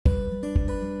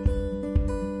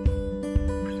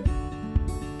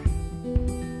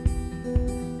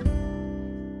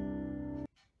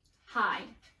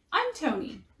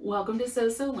welcome to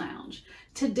Sew Lounge.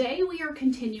 Today we are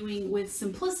continuing with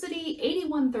Simplicity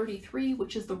 8133,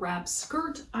 which is the wrap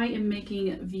skirt. I am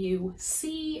making view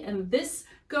C, and this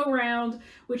go round,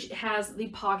 which has the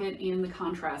pocket and the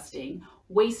contrasting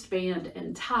waistband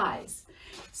and ties.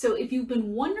 So if you've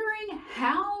been wondering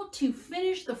how to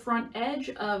finish the front edge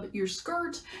of your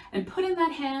skirt and put in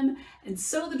that hem and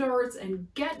sew the darts and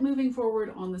get moving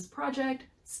forward on this project,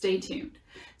 stay tuned.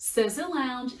 Sew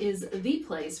Lounge is the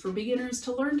place for beginners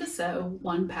to learn to sew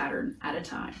one pattern at a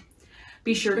time.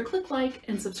 Be sure to click like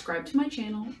and subscribe to my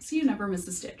channel so you never miss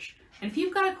a stitch. And if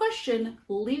you've got a question,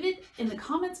 leave it in the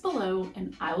comments below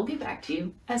and I will get back to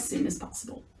you as soon as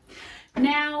possible.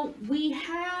 Now we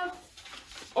have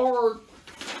our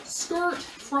skirt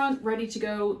front ready to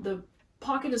go. The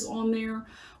pocket is on there.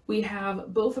 We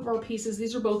have both of our pieces.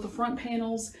 These are both the front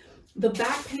panels. The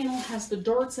back panel has the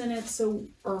darts in it,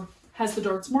 or has the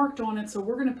darts marked on it, so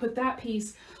we're going to put that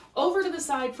piece over to the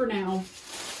side for now.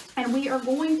 And we are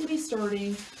going to be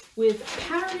starting with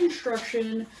pattern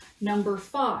instruction number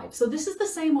 5. So this is the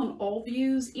same on all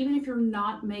views. Even if you're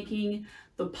not making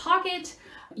the pocket,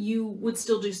 you would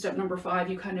still do step number 5.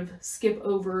 You kind of skip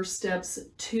over steps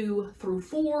 2 through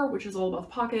 4, which is all about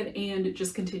the pocket, and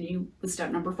just continue with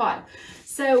step number 5.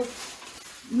 So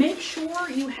make sure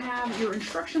you have your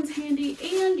instructions handy,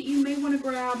 and you may want to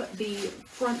grab the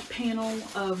front panel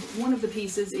of one of the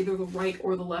pieces, either the right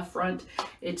or the left front.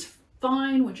 It's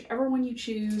fine, whichever one you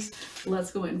choose.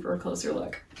 Let's go in for a closer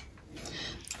look.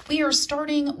 We are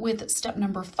starting with step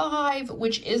number 5,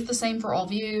 which is the same for all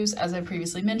views, as I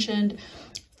previously mentioned.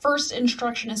 First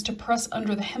instruction is to press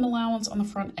under the hem allowance on the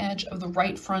front edge of the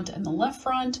right front and the left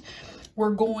front.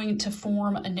 We're going to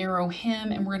form a narrow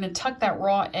hem, and we're going to tuck that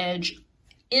raw edge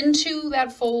into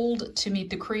that fold to meet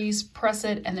the crease, press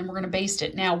it, and then we're going to baste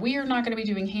it. Now, we are not going to be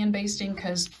doing hand basting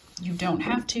because you don't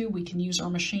have to. We can use our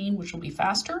machine, which will be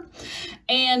faster.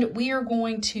 And we are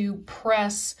going to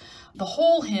press the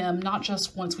whole hem, not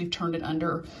just once we've turned it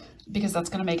under, because that's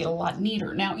going to make it a lot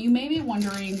neater. Now, you may be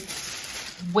wondering,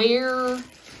 where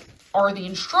are the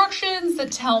instructions that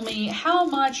tell me how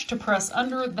much to press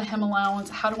under the hem allowance?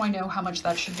 How do I know how much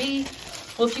that should be?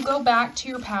 Well, if you go back to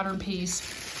your pattern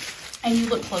piece and you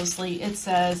look closely, it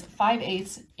says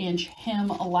 5/8 inch hem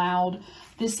allowed.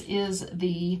 This is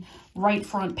the right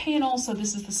front panel, so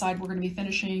this is the side we're going to be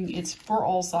finishing. It's for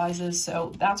all sizes,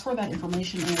 so that's where that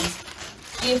information is,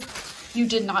 if you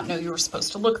did not know you were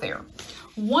supposed to look there.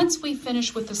 Once we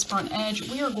finish with this front edge,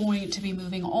 we are going to be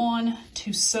moving on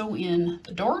to sew in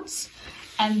the darts,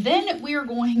 and then we are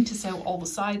going to sew all the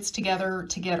sides together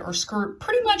to get our skirt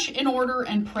pretty much in order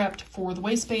and prepped for the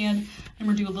waistband. And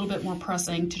we're going to do a little bit more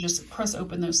pressing to just press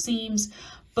open those seams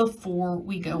before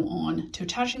we go on to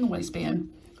attaching the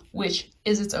waistband, which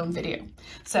is its own video.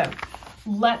 So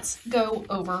let's go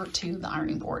over to the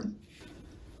ironing board.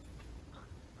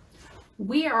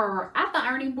 We are at the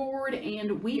ironing board,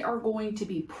 and we are going to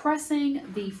be pressing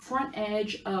the front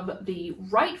edge of the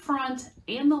right front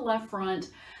and the left front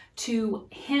to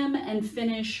hem and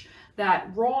finish that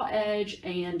raw edge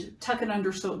and tuck it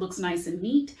under so it looks nice and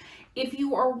neat. If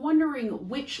you are wondering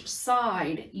which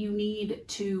side you need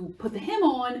to put the hem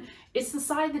on, it's the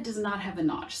side that does not have the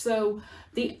notch. So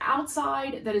the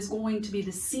outside that is going to be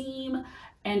the seam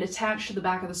and attached to the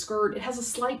back of the skirt, it has a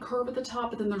slight curve at the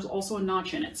top, but then there's also a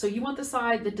notch in it. So you want the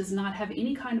side that does not have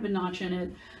any kind of a notch in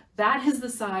it. That is the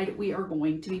side we are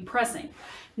going to be pressing.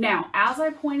 Now, as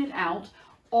I pointed out,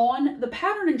 on the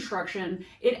pattern instruction,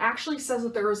 it actually says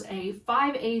that there is a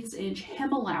 5/8 inch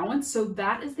hem allowance. So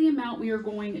that is the amount we are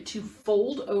going to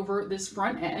fold over this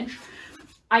front edge.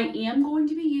 I am going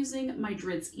to be using my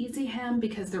Dritz Easy Hem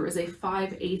because there is a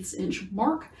 5/8 inch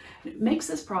mark. It makes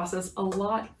this process a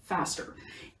lot faster.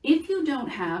 If you don't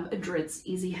have a Dritz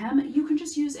Easy Hem, you can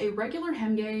just use a regular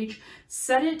hem gauge,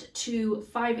 set it to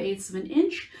 5/8 of an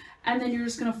inch, and then you're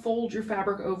just going to fold your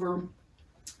fabric over,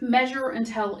 measure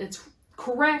until it's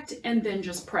correct, and then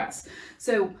just press.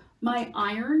 So my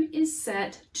iron is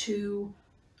set to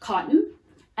cotton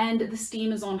and the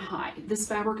steam is on high. This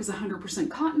fabric is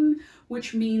 100% cotton,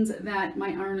 which means that my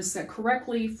iron is set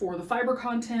correctly for the fiber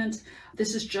content.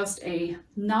 This is just a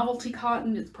novelty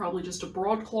cotton. It's probably just a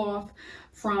broadcloth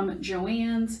from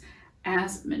Joann's,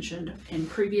 as mentioned in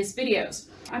previous videos.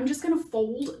 I'm just going to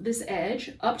fold this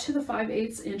edge up to the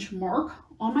 5/8 inch mark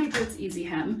on my Dritz Easy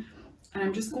Hem, and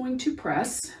I'm just going to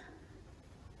press.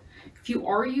 If you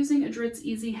are using a Dritz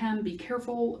Easy Hem, be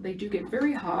careful. They do get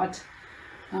very hot,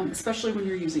 especially when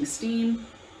you're using steam.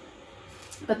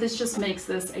 But this just makes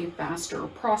this a faster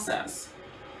process.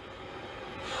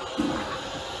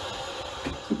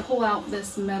 You pull out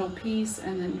this metal piece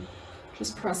and then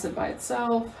just press it by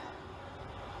itself.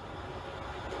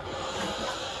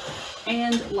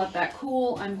 and let that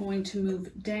cool. I'm going to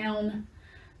move down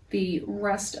the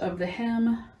rest of the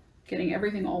hem, getting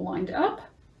everything all lined up.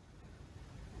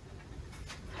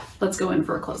 Let's go in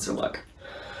for a closer look.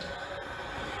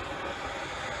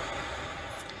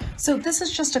 So this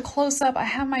is just a close-up. I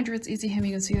have my Dritz Easy Hem.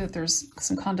 You can see that there's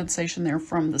some condensation there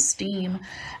from the steam.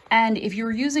 And if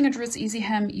you're using a Dritz Easy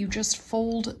Hem, you just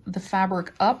fold the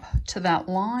fabric up to that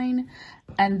line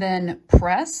and then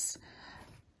press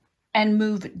and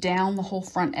move down the whole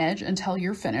front edge until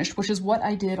you're finished, which is what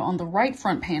I did on the right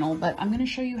front panel. But I'm going to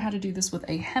show you how to do this with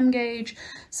a hem gauge.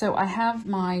 So I have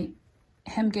my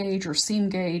hem gauge or seam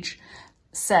gauge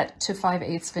set to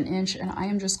 5/8 of an inch, and I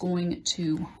am just going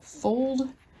to fold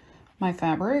my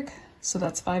fabric. So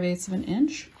that's 5/8 of an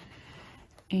inch.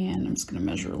 And I'm just going to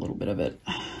measure a little bit of it.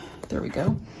 There we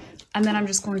go. And then I'm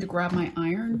just going to grab my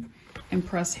iron and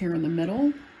press here in the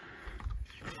middle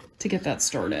to get that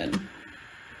started.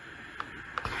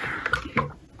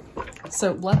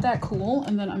 So let that cool,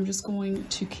 and then I'm just going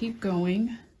to keep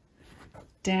going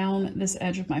down this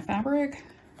edge of my fabric,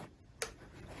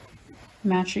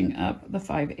 matching up the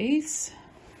 5/8.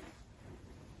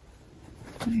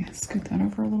 Let me scoot that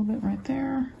over a little bit right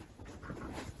there.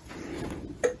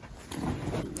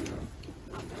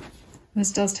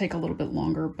 This does take a little bit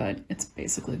longer, but it's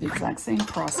basically the exact same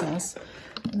process.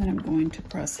 And then I'm going to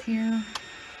press here,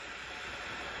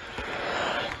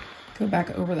 go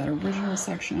back over that original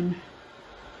section,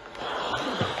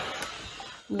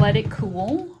 let it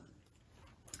cool,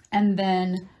 and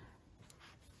then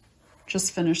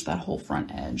just finish that whole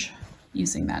front edge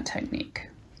using that technique.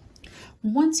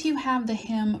 Once you have the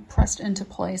hem pressed into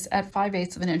place at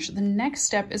 5/8 of an inch, the next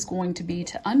step is going to be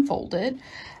to unfold it.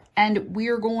 And we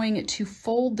are going to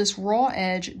fold this raw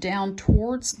edge down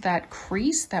towards that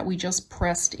crease that we just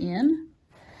pressed in.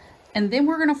 And then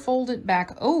we're going to fold it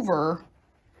back over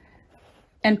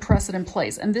and press it in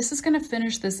place. And this is going to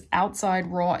finish this outside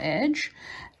raw edge.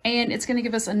 And it's going to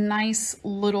give us a nice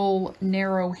little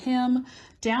narrow hem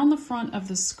down the front of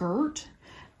the skirt.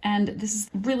 And this is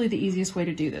really the easiest way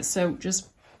to do this. So just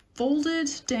fold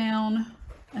it down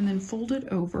and then fold it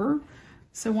over.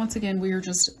 So once again, we are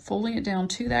just folding it down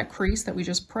to that crease that we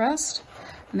just pressed.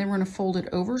 And then we're going to fold it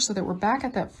over so that we're back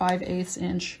at that 5/8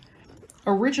 inch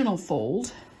original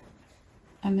fold.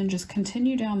 And then just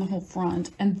continue down the whole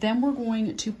front. And then we're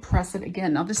going to press it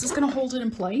again. Now this is going to hold it in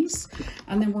place.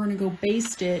 And then we're going to go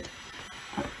baste it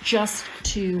just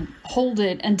to hold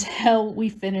it until we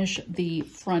finish the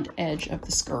front edge of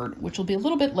the skirt, which will be a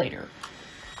little bit later.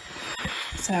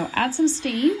 So add some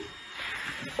steam.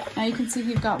 Now you can see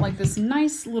we've got like this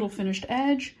nice little finished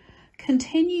edge.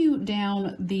 Continue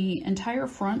down the entire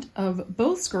front of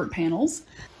both skirt panels.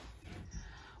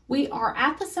 We are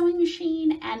at the sewing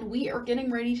machine and we are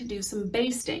getting ready to do some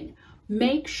basting.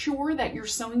 Make sure that your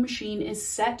sewing machine is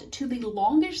set to the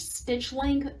longest stitch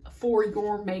length for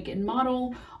your make and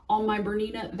model. On my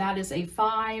Bernina, that is a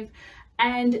 5.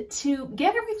 And to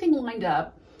get everything lined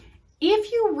up, if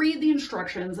you read the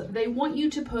instructions, they want you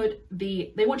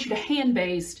to hand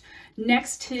baste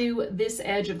next to this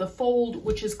edge of the fold,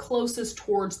 which is closest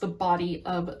towards the body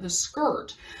of the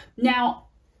skirt. Now,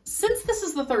 since this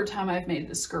is the third time I've made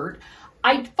this skirt,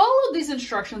 I followed these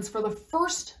instructions for the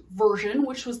first version,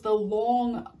 which was the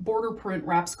long border print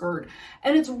wrap skirt.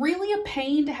 And it's really a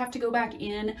pain to have to go back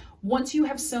in once you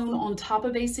have sewn on top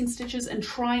of basting stitches and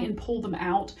try and pull them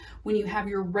out when you have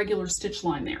your regular stitch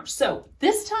line there. So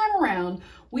this time around,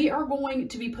 we are going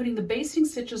to be putting the basting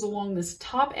stitches along this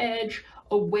top edge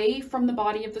away from the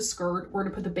body of the skirt. We're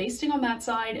going to put the basting on that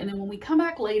side, and then when we come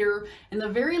back later in the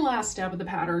very last step of the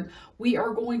pattern, we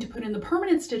are going to put in the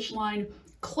permanent stitch line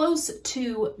close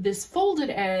to this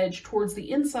folded edge towards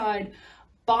the inside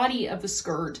body of the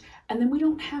skirt, and then we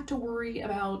don't have to worry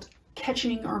about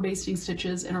catching our basting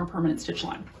stitches in our permanent stitch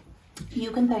line.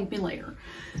 You can thank me later.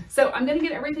 So I'm going to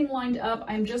get everything lined up.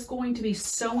 I'm just going to be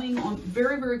sewing on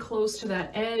very, very close to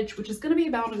that edge, which is going to be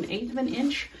about 1/8 of an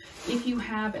inch if you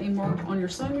have a mark on your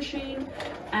sewing machine.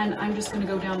 And I'm just going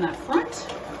to go down that front.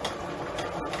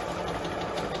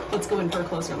 Let's go in for a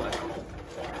closer look.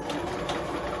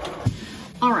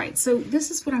 All right, so this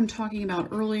is what I'm talking about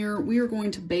earlier. We are going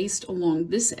to baste along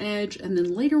this edge, and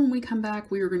then later when we come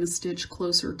back, we are going to stitch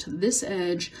closer to this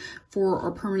edge for our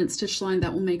permanent stitch line.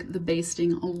 That will make the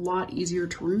basting a lot easier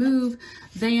to remove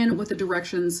than what the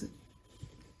directions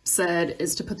said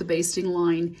is to put the basting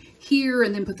line here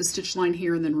and then put the stitch line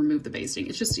here and then remove the basting.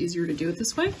 It's just easier to do it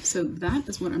this way. So that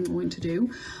is what I'm going to do.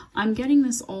 I'm getting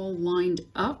this all lined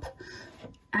up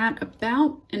at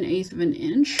about 1/8 of an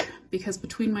inch, because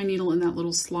between my needle and that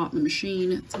little slot in the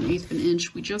machine, it's 1/8 of an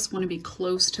inch. We just want to be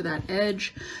close to that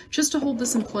edge just to hold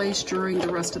this in place during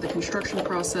the rest of the construction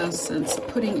process, since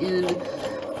putting in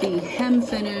the hem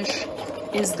finish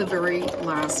is the very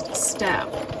last step.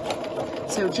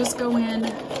 So just go in,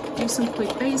 do some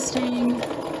quick basting,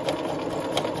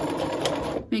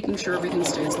 making sure everything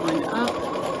stays lined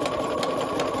up.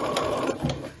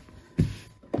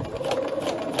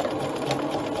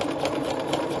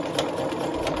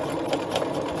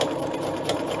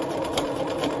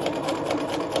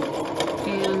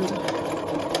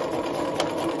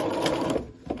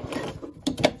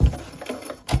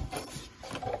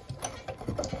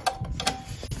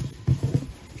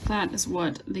 That is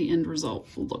what the end result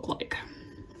will look like.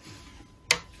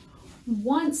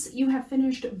 Once you have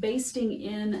finished basting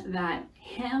in that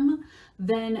hem,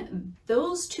 then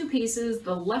those two pieces,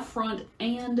 the left front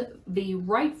and the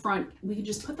right front, we can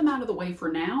just put them out of the way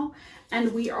for now.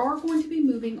 And we are going to be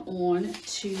moving on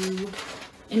to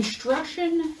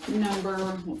instruction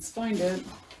number, let's find it,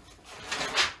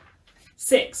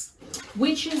 6,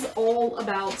 which is all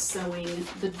about sewing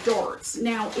the darts.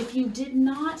 Now, if you did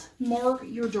not mark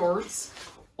your darts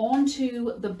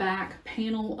onto the back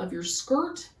panel of your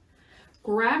skirt,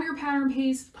 grab your pattern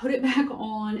piece, put it back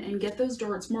on, and get those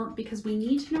darts marked, because we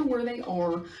need to know where they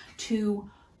are to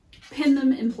pin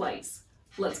them in place.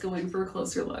 Let's go in for a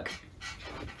closer look.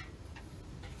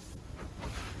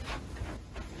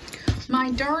 My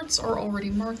darts are already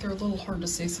marked. They're a little hard to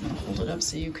see, so I'm going to hold it up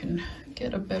so you can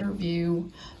get a better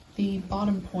view. The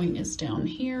bottom point is down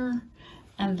here,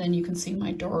 and then you can see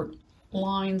my dart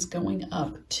lines going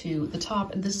up to the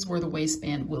top, and this is where the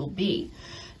waistband will be.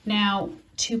 Now,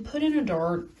 to put in a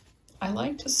dart, I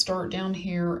like to start down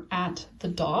here at the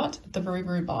dot at the very,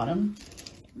 very bottom.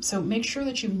 So make sure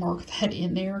that you mark that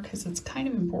in there, because it's kind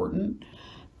of important.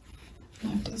 I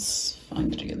have to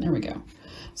find it again. There we go.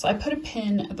 So I put a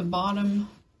pin at the bottom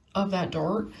of that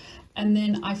dart, and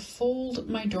then I fold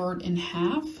my dart in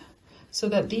half so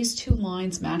that these two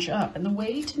lines match up. And the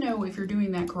way to know if you're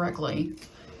doing that correctly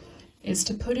is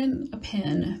to put in a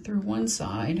pin through one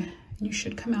side, and you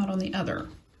should come out on the other.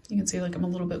 You can see like I'm a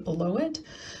little bit below it.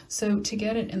 So to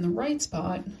get it in the right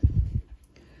spot, I'm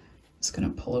just gonna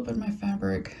pull open my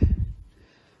fabric,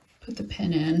 put the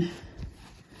pin in,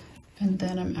 and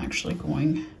then I'm actually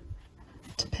going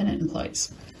to pin it in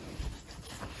place.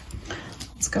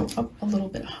 Let's go up a little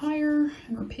bit higher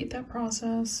and repeat that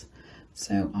process.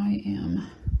 So I am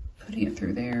putting it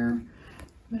through there.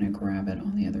 I'm going to grab it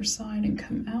on the other side and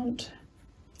come out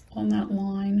on that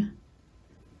line.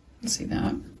 See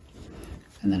that?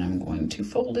 And then I'm going to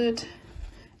fold it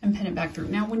and pin it back through.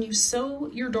 Now, when you sew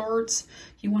your darts,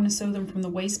 you want to sew them from the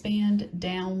waistband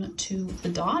down to the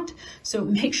dot. So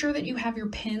make sure that you have your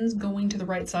pins going to the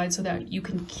right side so that you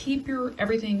can keep your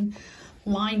everything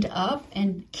lined up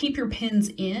and keep your pins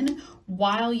in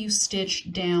while you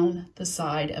stitch down the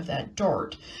side of that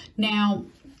dart. Now,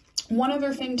 one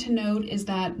other thing to note is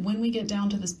that when we get down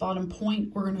to this bottom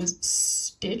point, we're going to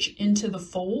stitch into the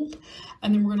fold,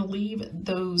 and then we're going to leave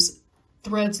those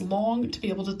threads long to be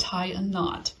able to tie a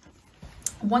knot.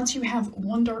 Once you have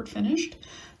one dart finished,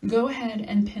 go ahead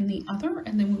and pin the other,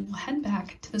 and then we will head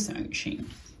back to the sewing machine.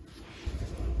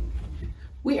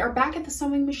 We are back at the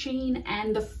sewing machine,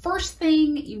 and the first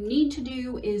thing you need to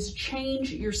do is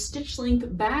change your stitch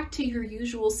length back to your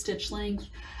usual stitch length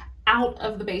out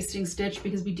of the basting stitch,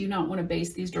 because we do not want to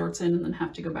baste these darts in and then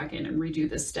have to go back in and redo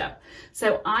this step.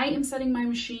 So I am setting my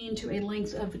machine to a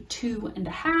length of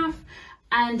 2.5,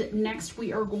 and next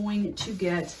we are going to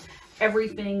get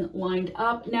everything lined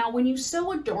up. Now, when you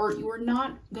sew a dart, you are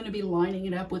not going to be lining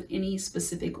it up with any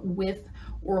specific width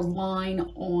or line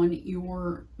on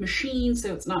your machine,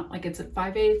 so it's not like it's at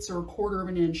 5/8 or 1/4 of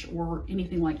an inch or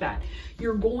anything like that.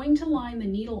 You're going to line the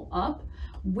needle up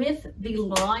with the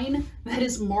line that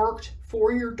is marked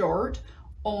for your dart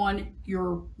on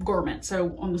your garment.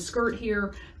 So on the skirt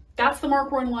here, that's the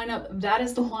mark we're going to line up. That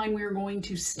is the line we are going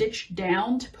to stitch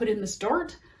down to put in this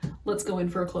dart. Let's go in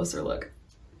for a closer look.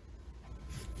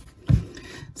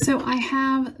 So I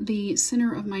have the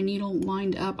center of my needle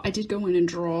lined up. I did go in and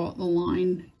draw the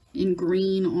line in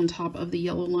green on top of the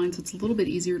yellow line, so it's a little bit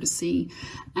easier to see.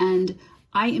 And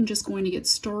I am just going to get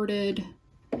started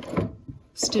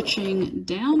stitching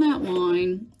down that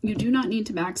line. You do not need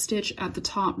to back stitch at the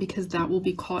top because that will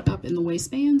be caught up in the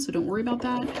waistband, so don't worry about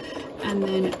that. And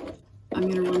then I'm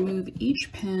going to remove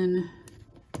each pin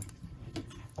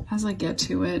as I get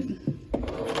to it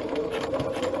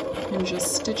and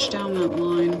just stitch down that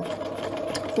line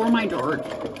for my dart.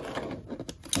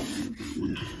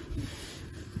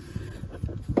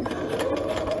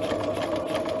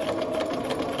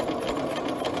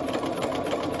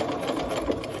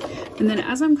 And then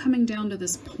as I'm coming down to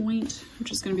this point,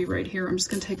 which is going to be right here, I'm just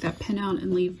going to take that pin out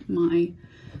and leave my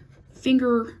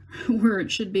finger where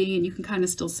it should be, and you can kind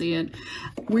of still see it.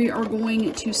 We are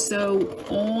going to sew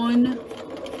on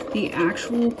the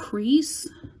actual crease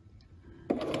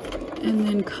and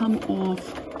then come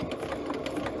off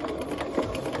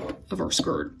of our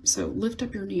skirt. So lift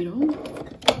up your needle,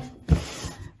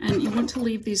 and you want to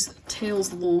leave these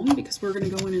tails long because we're going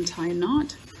to go in and tie a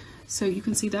knot. So you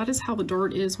can see that is how the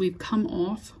dart is. We've come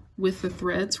off with the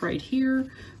threads right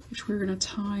here, which we're going to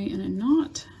tie in a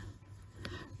knot.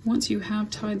 Once you have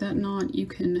tied that knot, you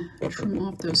can trim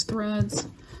off those threads,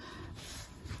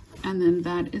 and then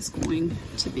that is going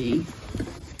to be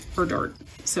our dart.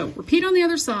 So repeat on the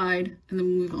other side, and then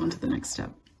we'll move on to the next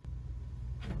step.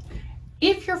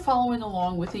 If you're following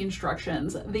along with the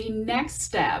instructions, the next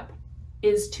step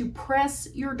is to press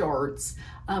your darts,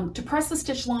 to press the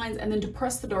stitch lines, and then to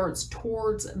press the darts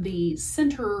towards the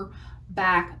center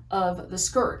back of the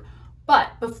skirt.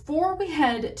 But before we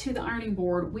head to the ironing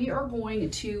board, we are going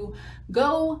to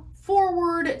go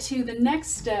forward to the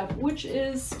next step, which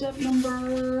is step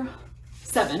number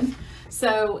 7.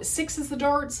 So 6 is the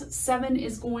darts, 7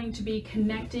 is going to be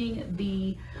connecting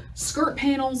the skirt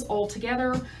panels all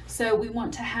together. So we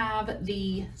want to have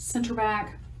the center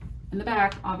back and the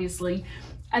back, obviously,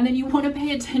 and then you want to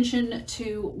pay attention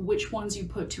to which ones you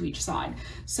put to each side.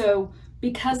 So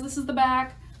because this is the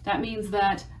back, that means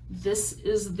that this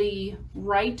is the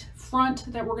right front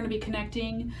that we're going to be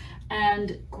connecting,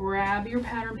 and grab your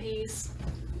pattern piece,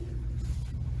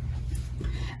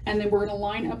 and then we're going to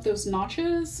line up those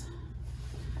notches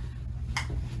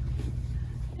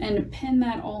and pin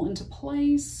that all into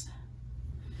place.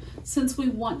 Since we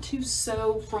want to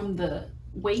sew from the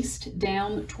waist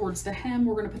down towards the hem,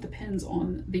 we're going to put the pins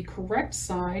on the correct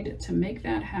side to make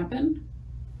that happen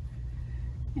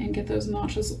and get those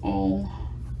notches all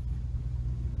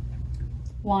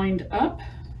lined up.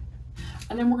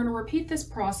 And then we're going to repeat this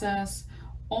process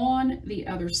on the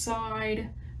other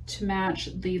side to match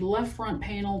the left front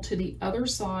panel to the other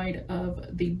side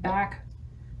of the back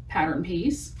pattern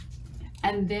piece.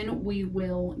 And then we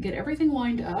will get everything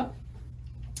lined up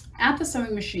at the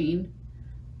sewing machine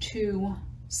to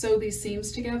sew these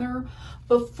seams together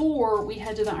before we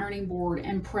head to the ironing board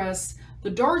and press the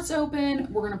darts open.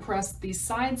 We're going to press these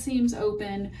side seams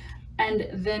open, and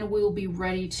then we'll be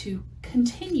ready to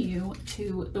continue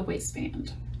to the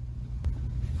waistband.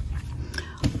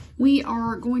 We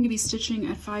are going to be stitching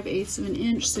at 5/8 of an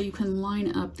inch, so you can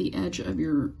line up the edge of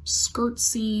your skirt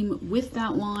seam with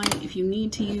that line. If you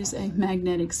need to use a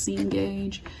magnetic seam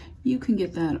gauge, you can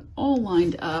get that all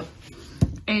lined up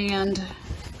and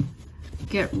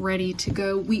get ready to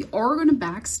go. We are going to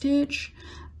backstitch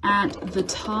at the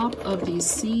top of these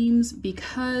seams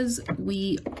because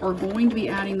we are going to be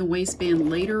adding the waistband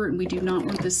later, and we do not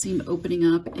want this seam opening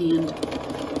up and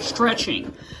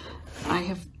stretching. I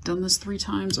have done this 3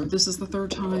 times, or this is the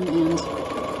 3rd time,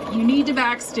 and you need to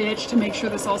backstitch to make sure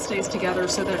this all stays together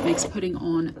so that it makes putting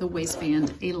on the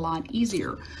waistband a lot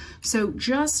easier. So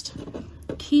just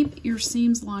keep your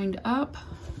seams lined up,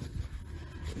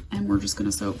 and we're just going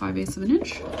to sew at 5/8 of an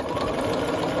inch.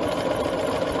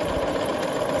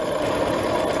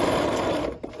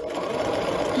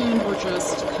 And we're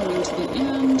just coming to the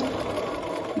end.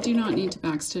 We do not need to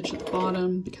backstitch at the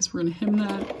bottom because we're going to hem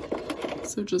that.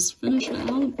 So just finish it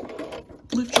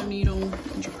out, lift your needle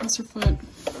and your presser foot.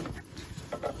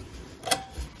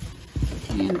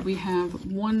 And we have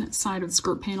one side of the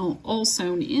skirt panel all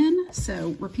sewn in.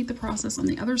 So repeat the process on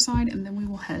the other side, and then we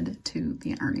will head to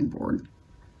the ironing board.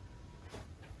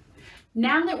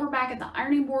 Now that we're back at the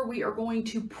ironing board, we are going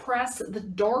to press the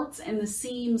darts and the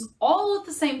seams all at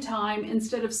the same time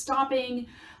instead of stopping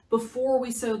before we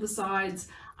sew the sides.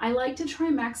 I like to try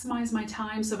and maximize my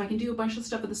time, so if I can do a bunch of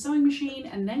stuff at the sewing machine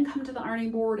and then come to the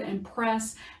ironing board and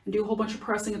press and do a whole bunch of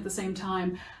pressing at the same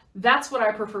time, that's what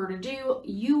I prefer to do.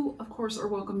 You, of course, are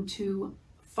welcome to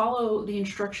follow the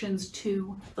instructions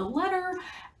to the letter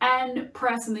and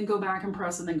press and then go back and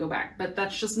press and then go back, but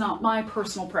that's just not my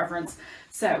personal preference.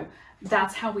 So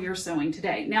that's how we are sewing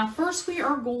today. Now, first we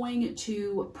are going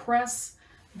to press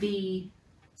the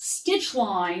stitch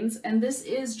lines, and this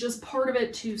is just part of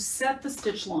it to set the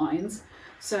stitch lines.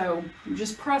 So you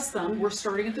just press them. We're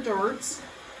starting at the darts,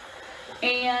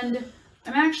 and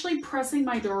I'm actually pressing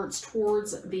my darts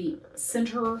towards the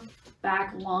center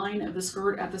back line of the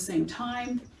skirt at the same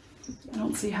time. I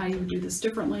don't see how you would do this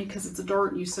differently because it's a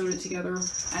dart and you sewed it together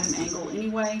at an angle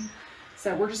anyway.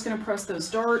 So we're just going to press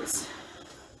those darts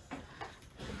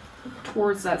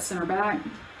towards that center back.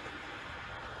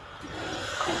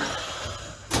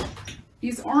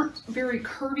 These aren't very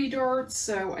curvy darts,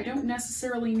 so I don't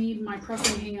necessarily need my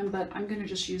pressing hand, but I'm going to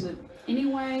just use it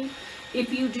anyway.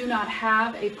 If you do not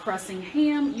have a pressing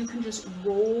ham, you can just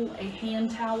roll a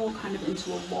hand towel kind of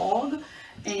into a log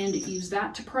and use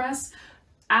that to press.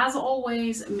 As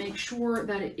always, make sure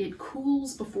that it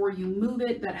cools before you move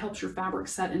it. That helps your fabric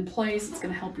set in place. It's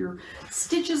going to help your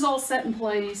stitches all set in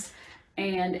place,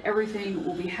 and everything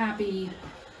will be happy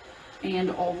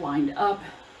and all lined up.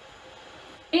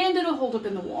 And it'll hold up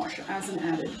in the wash as an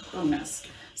added bonus.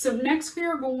 So next we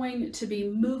are going to be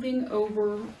moving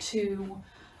over to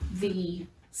the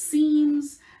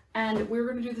seams, and we're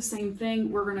going to do the same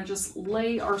thing. We're going to just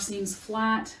lay our seams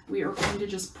flat. We are going to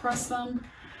just press them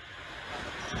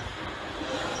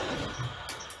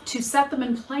to set them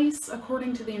in place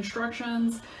according to the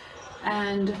instructions.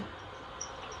 And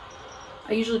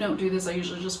I usually don't do this. I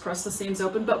usually just press the seams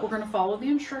open, but we're going to follow the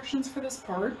instructions for this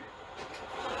part.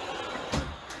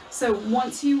 So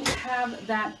once you have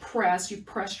that pressed, you've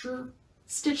pressed your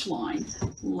stitch line,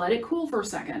 let it cool for a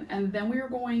second, and then we are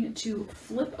going to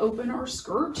flip open our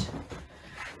skirt,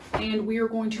 and we are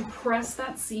going to press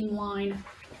that seam line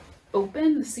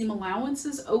open, the seam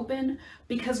allowances open,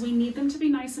 because we need them to be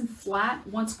nice and flat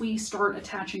once we start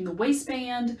attaching the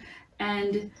waistband,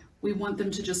 and we want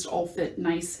them to just all fit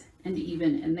nice and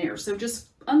even in there. So just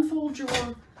unfold your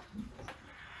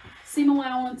seam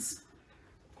allowance,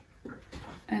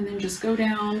 and then just go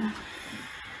down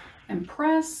and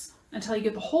press until you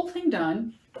get the whole thing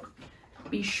done.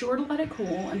 Be sure to let it cool,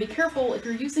 and be careful if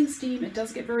you're using steam, it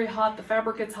does get very hot, the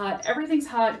fabric gets hot, everything's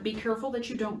hot. Be careful that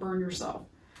you don't burn yourself.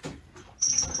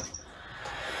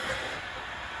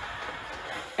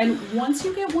 And once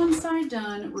you get one side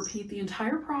done, repeat the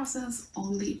entire process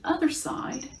on the other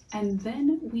side, and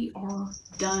then we are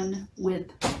done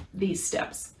with these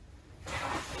steps.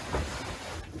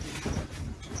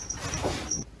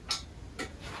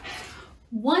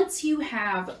 Once you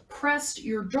have pressed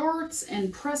your darts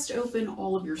and pressed open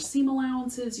all of your seam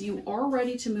allowances, you are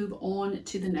ready to move on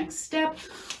to the next step,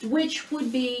 which would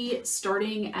be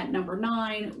starting at number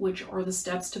 9, which are the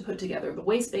steps to put together the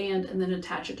waistband and then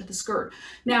attach it to the skirt.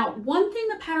 Now, one thing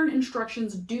the pattern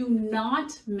instructions do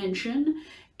not mention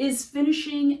is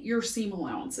finishing your seam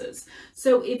allowances.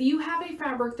 So if you have a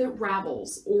fabric that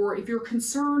ravels, or if you're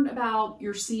concerned about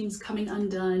your seams coming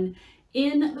undone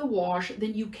in the wash,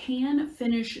 then you can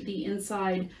finish the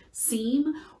inside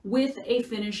seam with a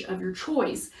finish of your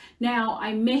choice. Now,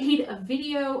 I made a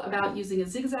video about using a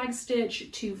zigzag stitch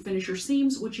to finish your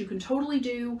seams, which you can totally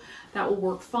do. That will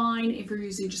work fine if you're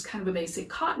using just kind of a basic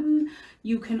cotton.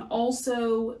 You can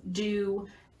also do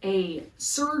a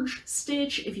serge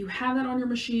stitch if you have that on your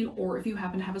machine, or if you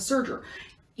happen to have a serger.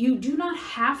 You do not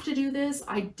have to do this.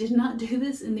 I did not do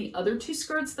this in the other 2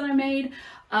 skirts that I made.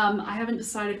 I haven't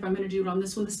decided if I'm going to do it on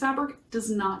this one. This fabric does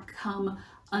not come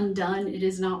undone. It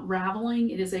is not raveling.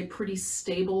 It is a pretty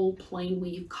stable plain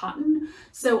weave cotton.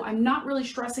 So I'm not really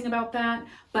stressing about that,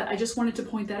 but I just wanted to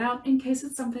point that out in case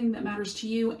it's something that matters to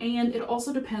you. And it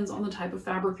also depends on the type of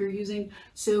fabric you're using.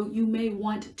 So you may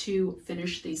want to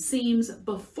finish these seams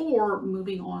before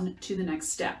moving on to the next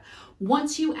step.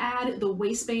 Once you add the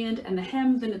waistband and the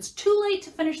hem, then it's too late to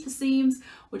finish the seams,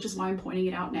 which is why I'm pointing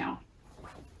it out now.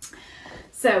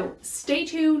 So stay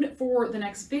tuned for the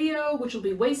next video, which will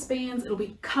be waistbands. It'll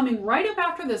be coming right up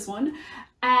after this one,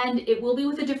 and it will be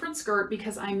with a different skirt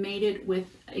because I made it with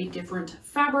a different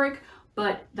fabric,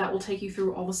 but that will take you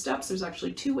through all the steps. There's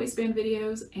actually 2 waistband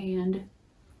videos, and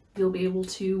you'll be able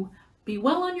to be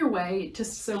well on your way to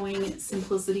sewing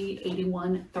Simplicity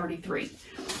 8133.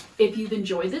 If you've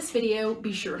enjoyed this video,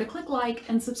 be sure to click like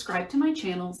and subscribe to my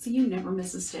channel so you never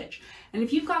miss a stitch. And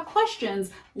if you've got questions,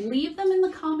 leave them in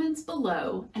the comments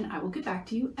below and I will get back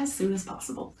to you as soon as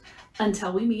possible.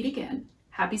 Until we meet again,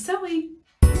 happy sewing!